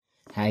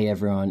Hey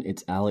everyone,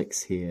 it's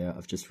Alex here.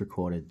 I've just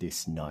recorded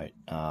this note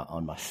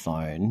on my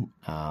phone.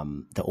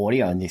 The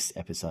audio in this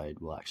episode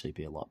will actually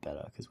be a lot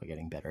better because we're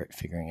getting better at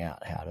figuring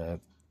out how to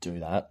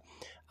do that.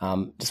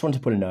 Just wanted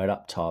to put a note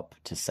up top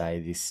to say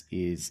this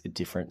is a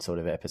different sort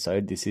of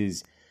episode. This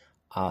is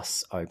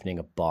us opening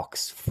a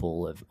box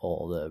full of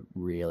all the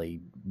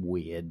really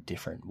weird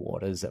different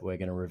waters that we're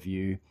going to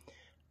review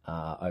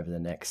over the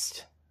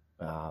next,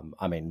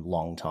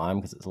 long time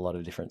because it's a lot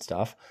of different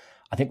stuff.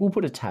 I think we'll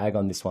put a tag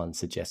on this one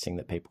suggesting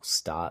that people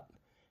start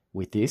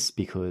with this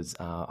because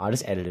I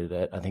just edited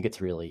it. I think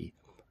it's really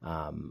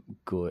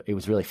good. It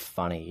was really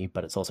funny,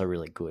 but it's also a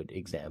really good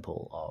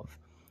example of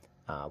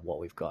what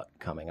we've got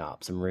coming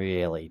up. Some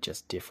really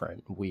just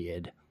different,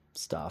 weird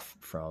stuff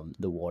from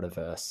the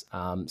Waterverse.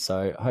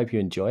 So I hope you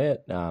enjoy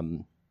it.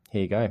 Here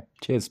you go.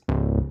 Cheers.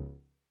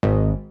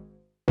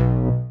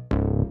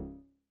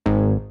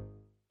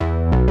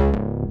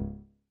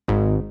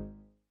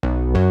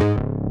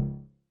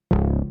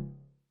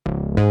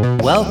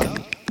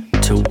 Welcome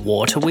to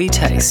What Are We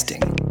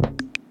Tasting?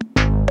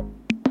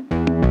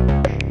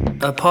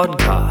 A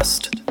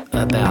podcast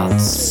about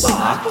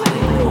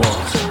sparkling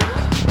water.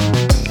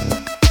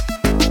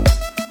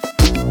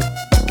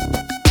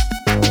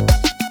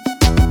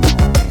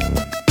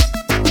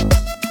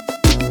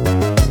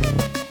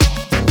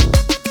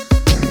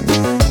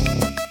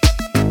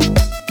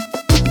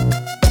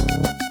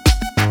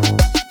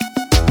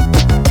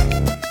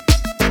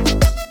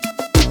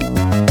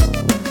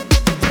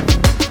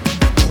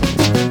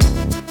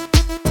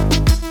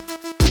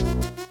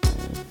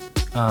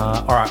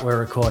 We're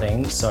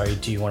recording, so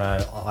do you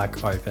want to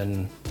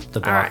open the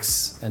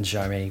box and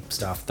show me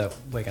stuff that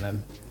we're going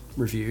to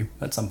review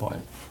at some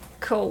point?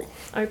 Cool.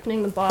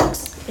 Opening the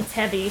box. It's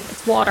heavy.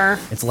 It's water.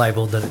 It's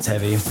labelled that it's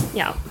heavy.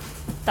 Yeah.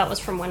 That was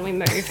from when we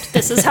moved.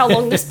 This is how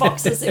long this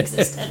box has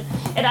existed.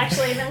 It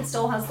actually even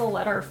still has the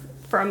letter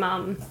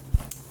from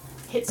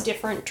Hits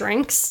Different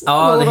Drinks.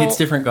 Oh, the Hits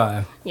Different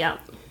guy. Yeah.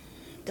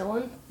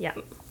 Dylan? Yeah.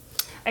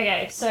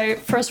 Okay, so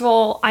first of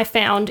all, I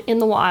found in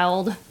the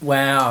wild.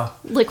 Wow.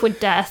 Liquid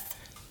Death.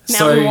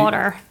 Mountain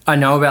water. I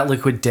know about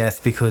Liquid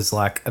Death because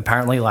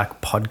apparently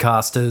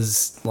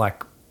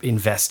podcasters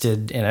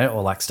invested in it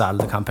or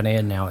started the company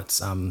and now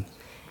it's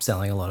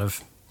selling a lot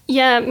of.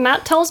 Yeah,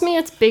 Matt tells me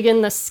it's big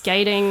in the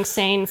skating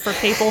scene for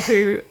people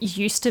who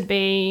used to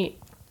be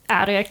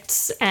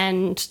addicts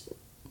and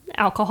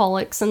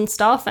alcoholics and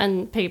stuff,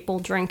 and people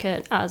drink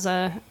it as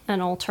an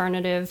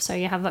alternative, so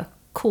you have a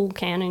cool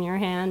can in your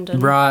hand.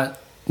 And, right.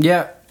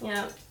 Yeah.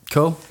 Yeah.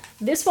 Cool.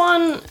 This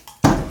one,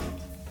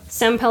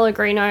 San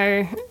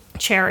Pellegrino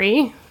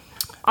cherry.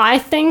 I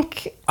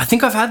think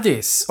I've had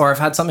this, or I've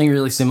had something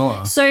really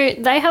similar. So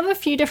they have a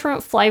few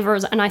different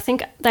flavors, and I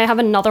think they have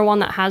another one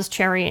that has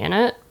cherry in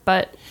it,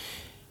 but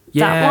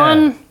that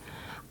one,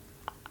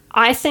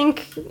 I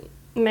think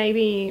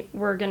maybe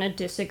we're going to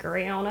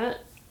disagree on it.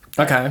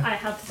 Okay. I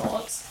have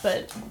thoughts,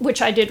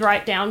 which I did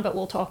write down, but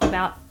we'll talk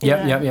about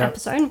in the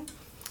episode.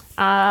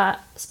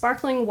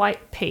 Sparkling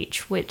White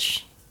Peach,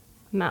 which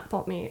Matt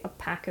bought me a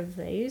pack of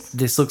these.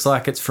 This looks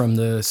like it's from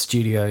the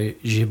Studio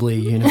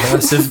Ghibli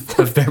universe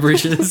of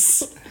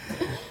beverages.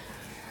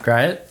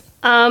 Great.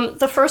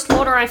 The first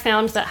water I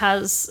found that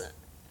has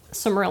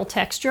some real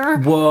texture.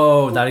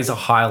 Whoa, that is a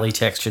highly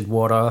textured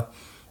water.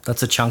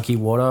 That's a chunky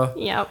water.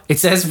 Yep. It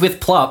says with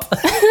plup.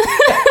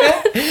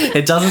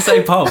 It doesn't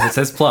say pulp. It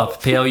says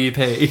plup.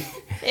 P-L-U-P.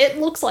 It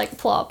looks like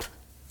plop.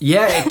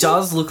 Yeah, it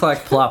does look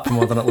like plup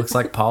more than it looks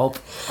like pulp.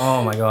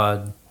 Oh my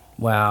God.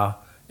 Wow.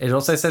 It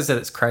also says that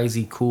it's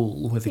crazy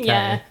cool with a K.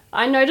 Yeah,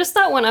 I noticed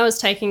that when I was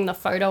taking the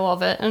photo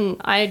of it,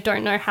 and I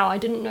don't know how I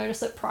didn't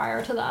notice it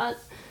prior to that.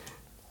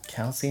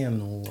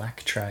 Calcium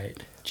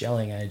lactrate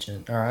gelling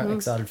agent. All right,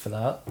 excited for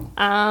that.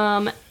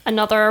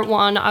 Another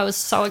one I was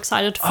so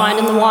excited to find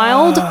in the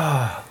wild.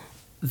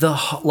 The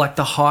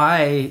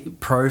high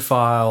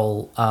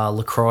profile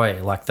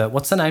LaCroix,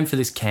 what's the name for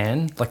this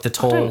can? The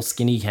tall,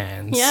 skinny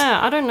cans.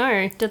 Yeah, I don't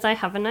know. Did they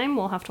have a name?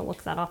 We'll have to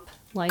look that up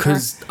later.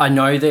 Because I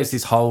know there's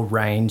this whole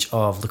range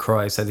of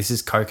LaCroix. So this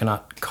is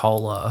coconut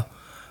cola.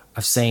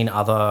 I've seen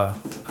other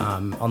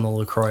on the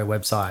LaCroix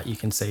website. You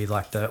can see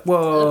the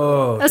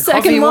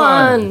second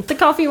one. The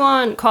coffee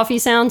one. Coffee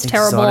sounds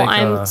terrible.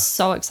 I'm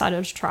so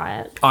excited to try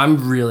it.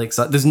 I'm really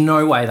excited. There's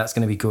no way that's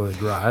going to be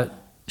good, right?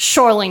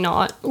 Surely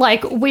not.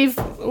 We've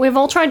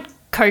all tried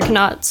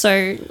coconut,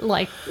 so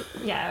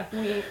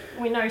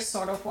we know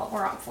sort of what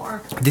we're up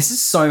for. This is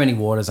so many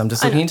waters. I'm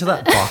just looking into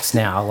that box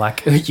now.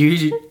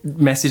 You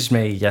messaged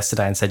me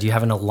yesterday and said you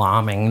have an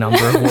alarming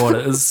number of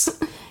waters.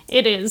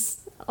 It is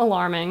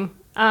alarming.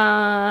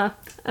 An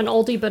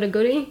oldie but a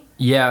goodie.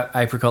 Yeah,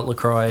 apricot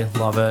LaCroix,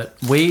 love it.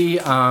 We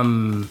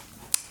I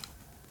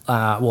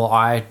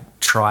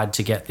tried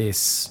to get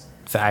this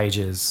for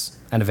ages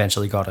and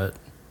eventually got it.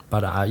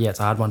 But it's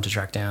a hard one to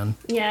track down.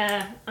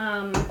 Yeah.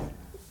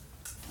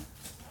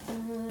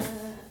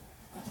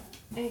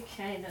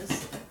 Okay,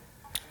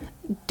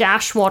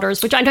 Dash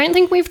waters, which I don't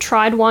think we've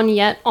tried one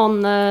yet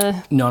on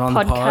the Not on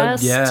podcast. the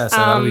pod? Yeah, so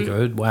that'll be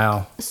good.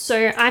 Wow.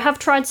 So I have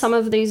tried some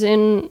of these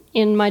in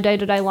my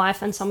day-to-day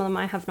life, and some of them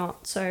I have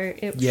not. So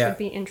it Yeah. should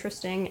be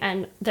interesting.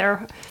 And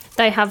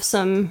they have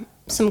some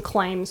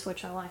claims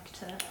which I like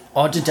to.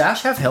 Oh, do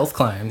Dash have health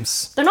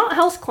claims? They're not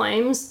health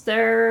claims.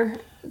 They're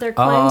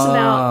claims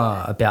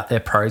about their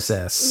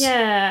process.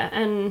 Yeah,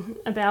 and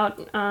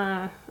about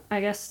I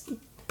guess.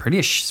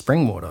 British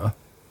spring water.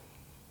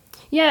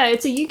 Yeah,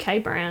 it's a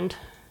UK brand.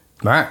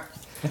 Right.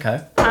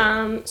 Okay.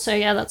 So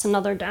yeah, that's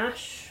another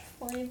Dash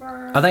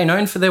flavor. Are they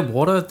known for their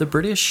water, the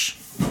British?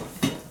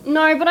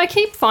 No, but I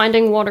keep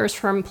finding waters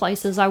from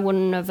places I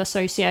wouldn't have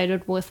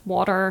associated with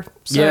water.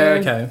 So, Yeah,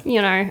 okay.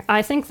 You know,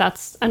 I think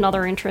that's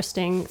another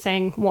interesting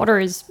thing. Water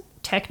is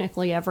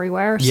technically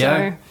everywhere.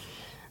 Yeah.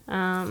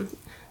 So,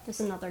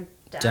 there's another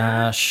Dash.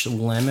 Dash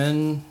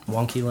lemon,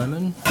 wonky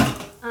lemon.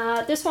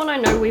 This one I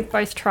know we've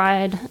both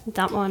tried.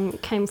 That one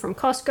came from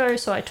Costco,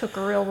 so I took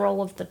a real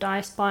roll of the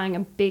dice buying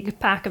a big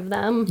pack of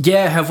them.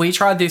 Yeah, have we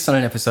tried this on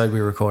an episode we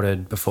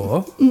recorded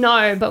before?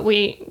 No, but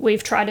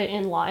we've tried it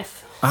in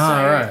life.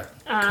 Ah, right.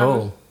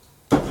 Cool.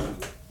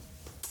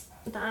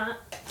 That.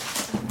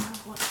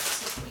 What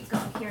else have we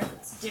got here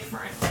that's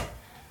different?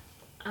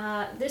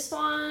 This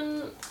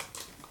one.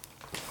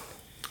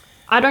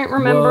 I don't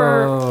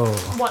remember Whoa.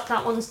 what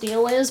that one's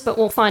deal is, but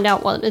we'll find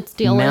out what its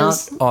deal Mount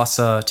is.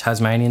 Ossa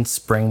Tasmanian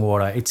spring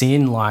water. It's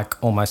in like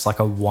almost like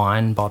a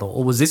wine bottle.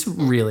 Or was this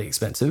really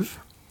expensive?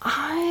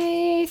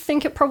 I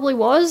think it probably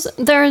was.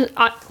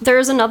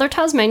 There's another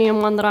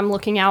Tasmanian one that I'm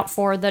looking out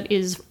for that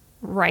is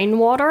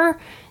rainwater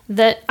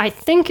that I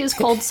think is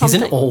called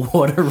something. Isn't all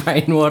water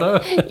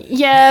rainwater?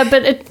 Yeah,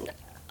 but it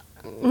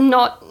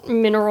not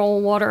mineral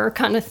water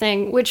kind of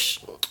thing, which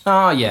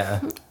Oh,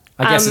 yeah.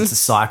 I guess it's a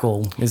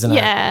cycle, isn't it?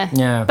 yeah.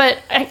 Yeah. But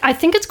I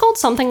think it's called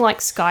something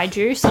like Sky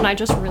Juice, and I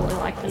just really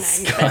like the name.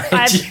 Sky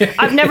But Juice.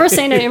 I've never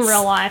seen it in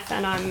real life,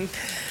 and I'm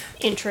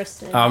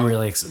interested. I'm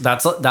really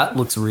that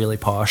looks really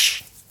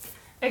posh.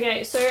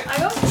 Okay, so I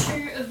got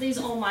 2 of these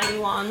almighty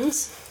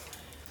ones,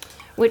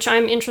 which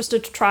I'm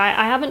interested to try.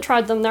 I haven't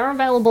tried them. They're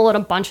available at a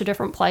bunch of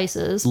different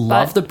places.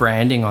 Love but the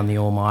branding on the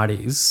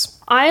Almighties.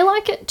 I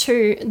like it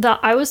too.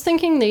 I was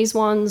thinking these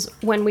ones,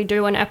 when we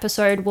do an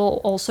episode,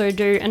 we'll also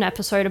do an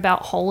episode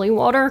about holy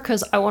water,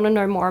 because I want to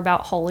know more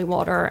about holy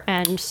water,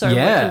 and so we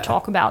Yeah. can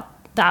talk about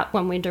that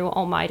when we do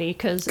almighty,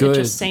 because it Good.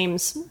 just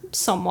seems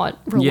somewhat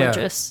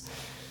religious.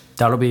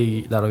 That'll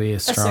be a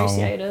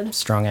Associated.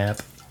 strong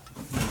app.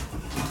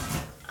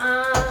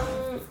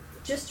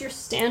 Just your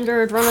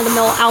standard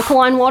run-of-the-mill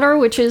alkaline water,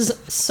 which is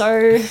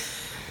so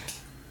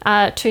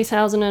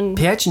 2000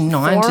 pH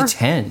 9 to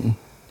 10.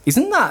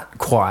 Isn't that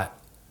quite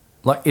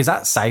like? Is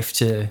that safe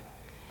to?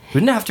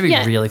 Wouldn't it have to be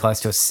Yeah. really close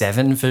to a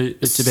 7 for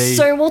it to be?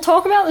 So we'll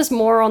talk about this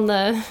more on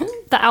the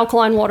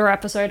alkaline water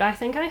episode. I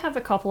think I have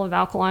a couple of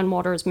alkaline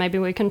waters. Maybe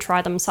we can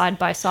try them side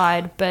by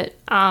side. But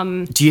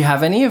Do you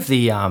have any of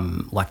the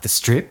like the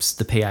strips,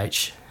 the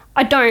pH?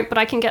 I don't, but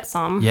I can get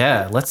some.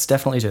 Yeah, let's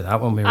definitely do that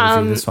when we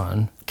review this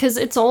one. Because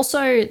it's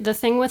also the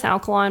thing with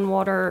alkaline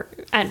water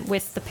and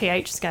with the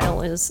pH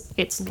scale is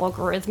it's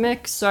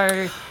logarithmic.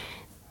 So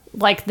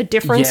like the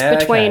difference Yeah,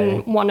 between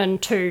okay. 1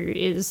 and 2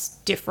 is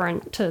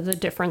different to the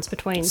difference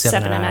between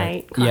 7 7 and and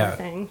 8 kind Yeah. of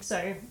thing.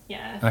 So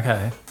yeah.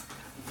 Okay.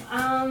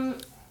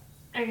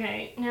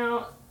 Okay,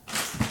 now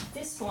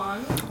this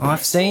one.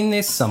 I've seen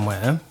this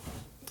somewhere.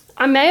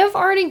 I may have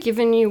already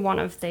given you one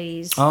of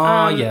these.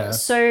 Oh, yeah.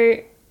 So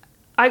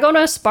I got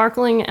a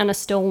sparkling and a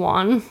still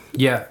one.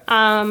 Yeah.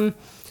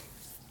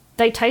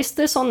 They taste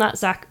this on that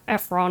Zac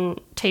Efron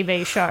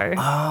TV show.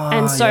 Oh,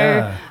 and so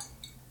yeah.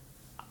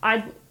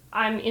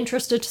 I'm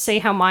interested to see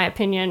how my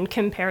opinion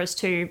compares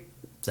to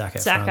Zac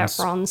Zac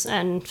Efron's.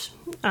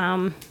 Efron's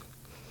and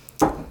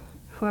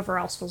whoever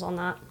else was on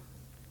that.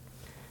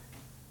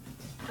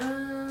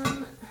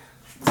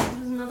 There's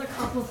another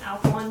couple of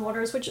alkaline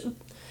waters, which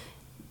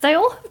they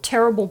all have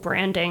terrible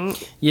branding.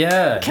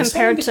 Yeah,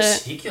 compared this one in to-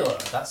 particular,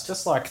 that's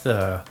just like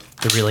the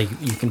really,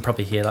 you can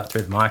probably hear that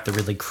through the mic, the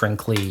really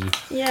crinkly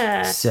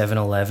Yeah.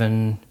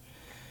 7-Eleven.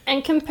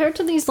 And compared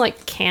to these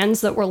like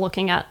cans that we're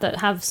looking at that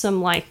have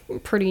some like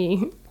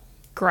pretty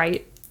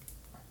great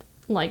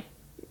like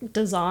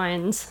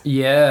designs.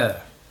 Yeah.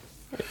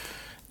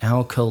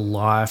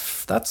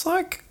 Alka-Life, that's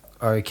like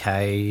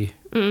okay.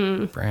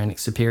 Brand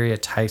Superior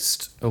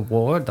Taste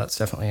Award. That's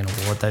definitely an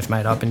award they've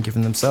made up and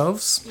given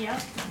themselves. Yeah.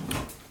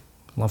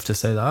 Love to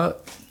see that.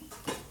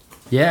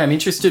 Yeah, I'm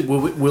interested.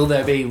 Will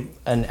there be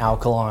an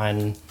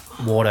alkaline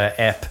water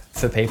app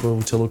for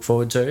people to look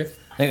forward to?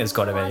 I think there's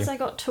got to Otherwise, be. I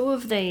got 2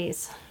 of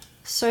these.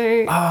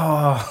 So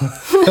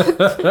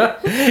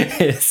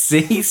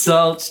Sea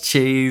salt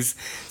cheese,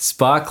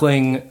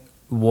 sparkling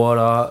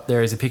water.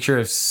 There is a picture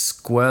of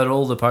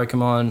Squirtle, the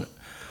Pokemon,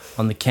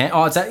 on the can.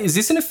 Oh, is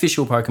this an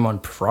official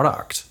Pokemon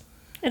product?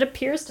 it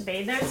appears to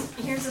be.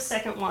 Here's a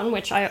second one,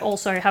 which I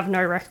also have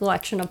no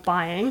recollection of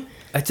buying.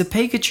 It's a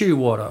Pikachu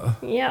water.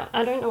 Yeah,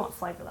 I don't know what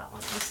flavour that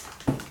one is.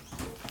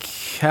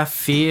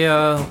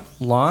 Kaffir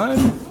lime?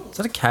 Is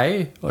that a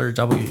K or a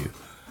W?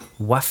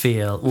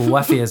 Waffir. Well,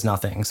 Waffir is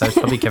nothing, so it's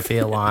probably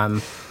kaffir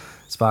lime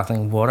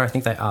sparkling water. I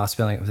think they are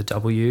spelling it with a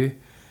W.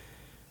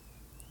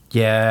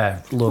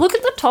 Yeah, Look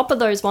at the top of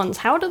those ones.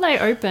 How do they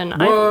open?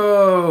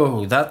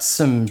 Whoa, that's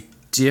some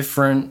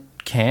different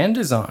can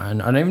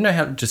design. I don't even know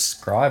how to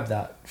describe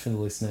that for the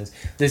listeners.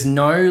 There's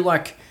no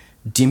like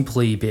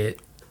dimply bit.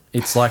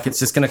 It's like it's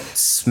just going to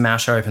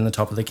smash open the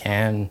top of the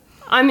can.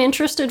 I'm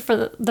interested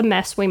for the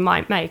mess we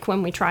might make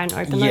when we try and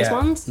open those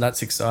ones.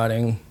 That's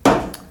exciting.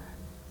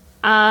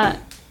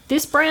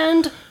 This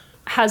brand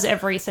has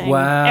everything.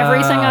 Wow.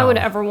 Everything I would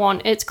ever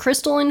want. It's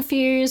crystal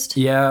infused.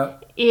 Yeah.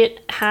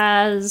 It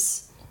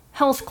has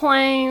health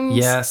claims.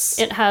 Yes.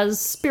 It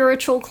has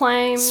spiritual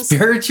claims.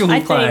 Spiritual I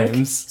think.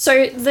 claims.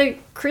 So the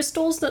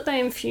crystals that they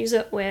infuse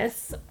it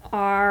with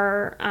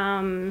are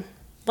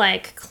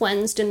like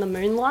cleansed in the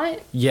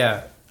moonlight.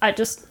 Yeah.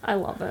 I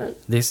love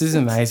it. This is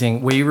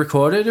amazing. We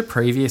recorded a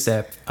previous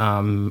ep. I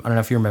don't know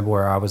if you remember,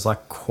 where I was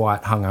like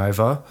quite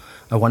hungover.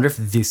 I wonder if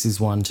this is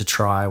one to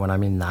try when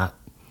I'm in that.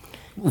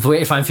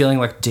 If I'm feeling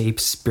like deep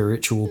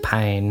spiritual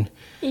pain.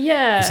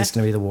 Yeah. Is this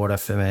going to be the water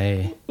for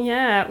me?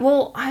 Yeah.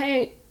 Well,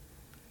 I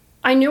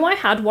knew I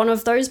had one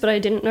of those, but I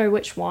didn't know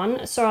which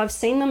one. So I've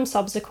seen them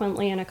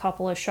subsequently in a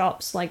couple of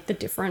shops, like the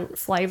different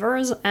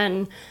flavors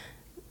and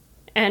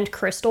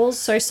crystals.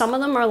 So some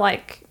of them are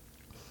like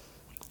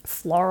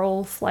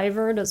floral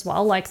flavored as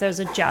well. Like there's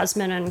a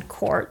jasmine and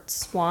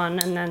quartz one,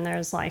 and then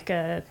there's like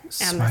a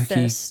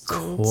amethyst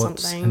smoky and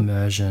quartz something.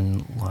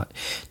 immersion. Like,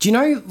 do you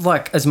know,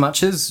 like, as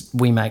much as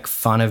we make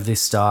fun of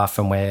this stuff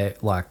and we're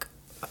like,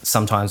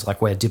 sometimes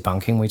like we're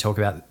debunking, we talk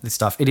about this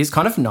stuff, it is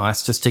kind of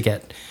nice just to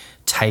get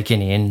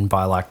taken in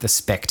by like the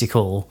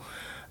spectacle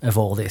of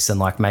all this and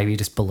like maybe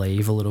just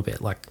believe a little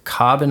bit. Like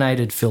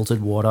carbonated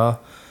filtered water,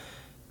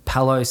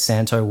 Palo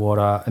Santo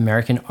water,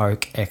 American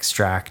oak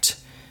extract,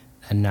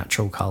 and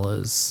natural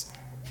colours.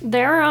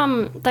 They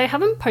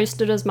haven't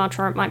posted as much,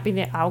 or it might be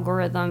the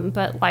algorithm,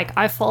 but like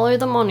I follow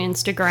them on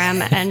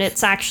Instagram and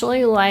it's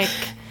actually like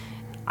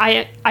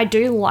I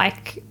do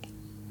like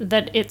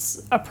that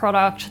it's a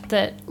product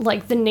that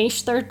like the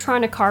niche they're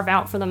trying to carve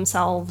out for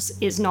themselves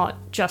is not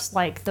just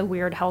like the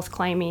weird health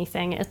claimy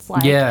thing. It's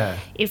like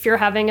if you're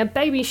having a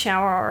baby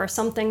shower or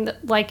something,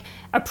 that like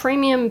a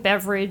premium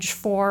beverage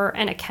for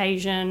an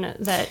occasion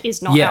that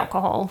is not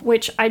alcohol,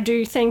 which I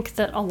do think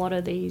that a lot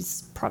of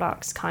these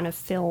products kind of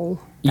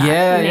fill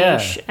that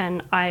niche,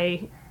 and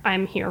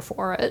I'm here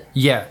for it.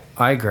 Yeah,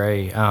 I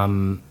agree.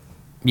 I'm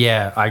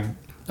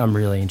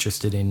really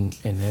interested in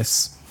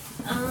this.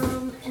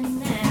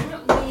 And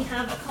then we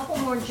have a couple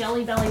more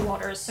Jelly Belly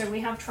waters. So we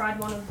have tried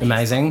one of these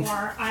Amazing.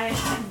 before. I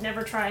have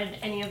never tried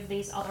any of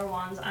these other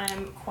ones. I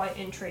am quite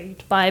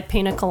intrigued by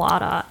pina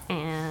colada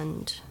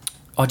and...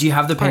 Oh, do you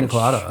have the pina orange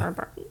colada?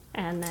 sherbet.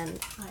 And then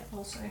I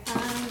also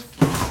have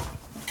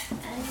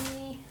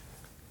a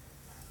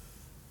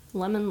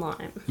lemon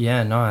lime.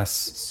 Yeah, nice.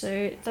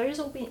 So those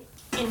will be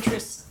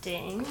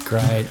interesting.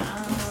 Great.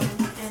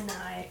 And then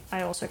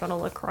I also got a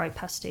LaCroix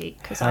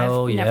pastique because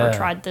Hell I've never yeah.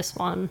 tried this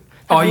one.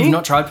 Oh, Have you've you?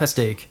 not tried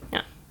pastique?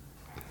 Yeah.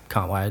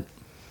 Can't wait.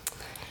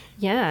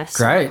 Yes.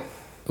 Great.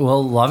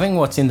 Well, loving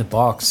what's in the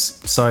box.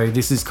 So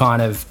this is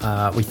kind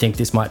of, we think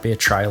this might be a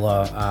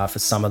trailer for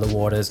some of the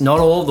waters. Not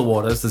all of the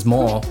waters, there's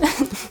more.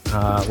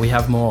 We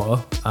have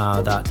more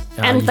that...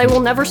 and they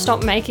will never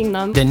stop making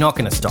them. They're not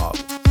going to stop.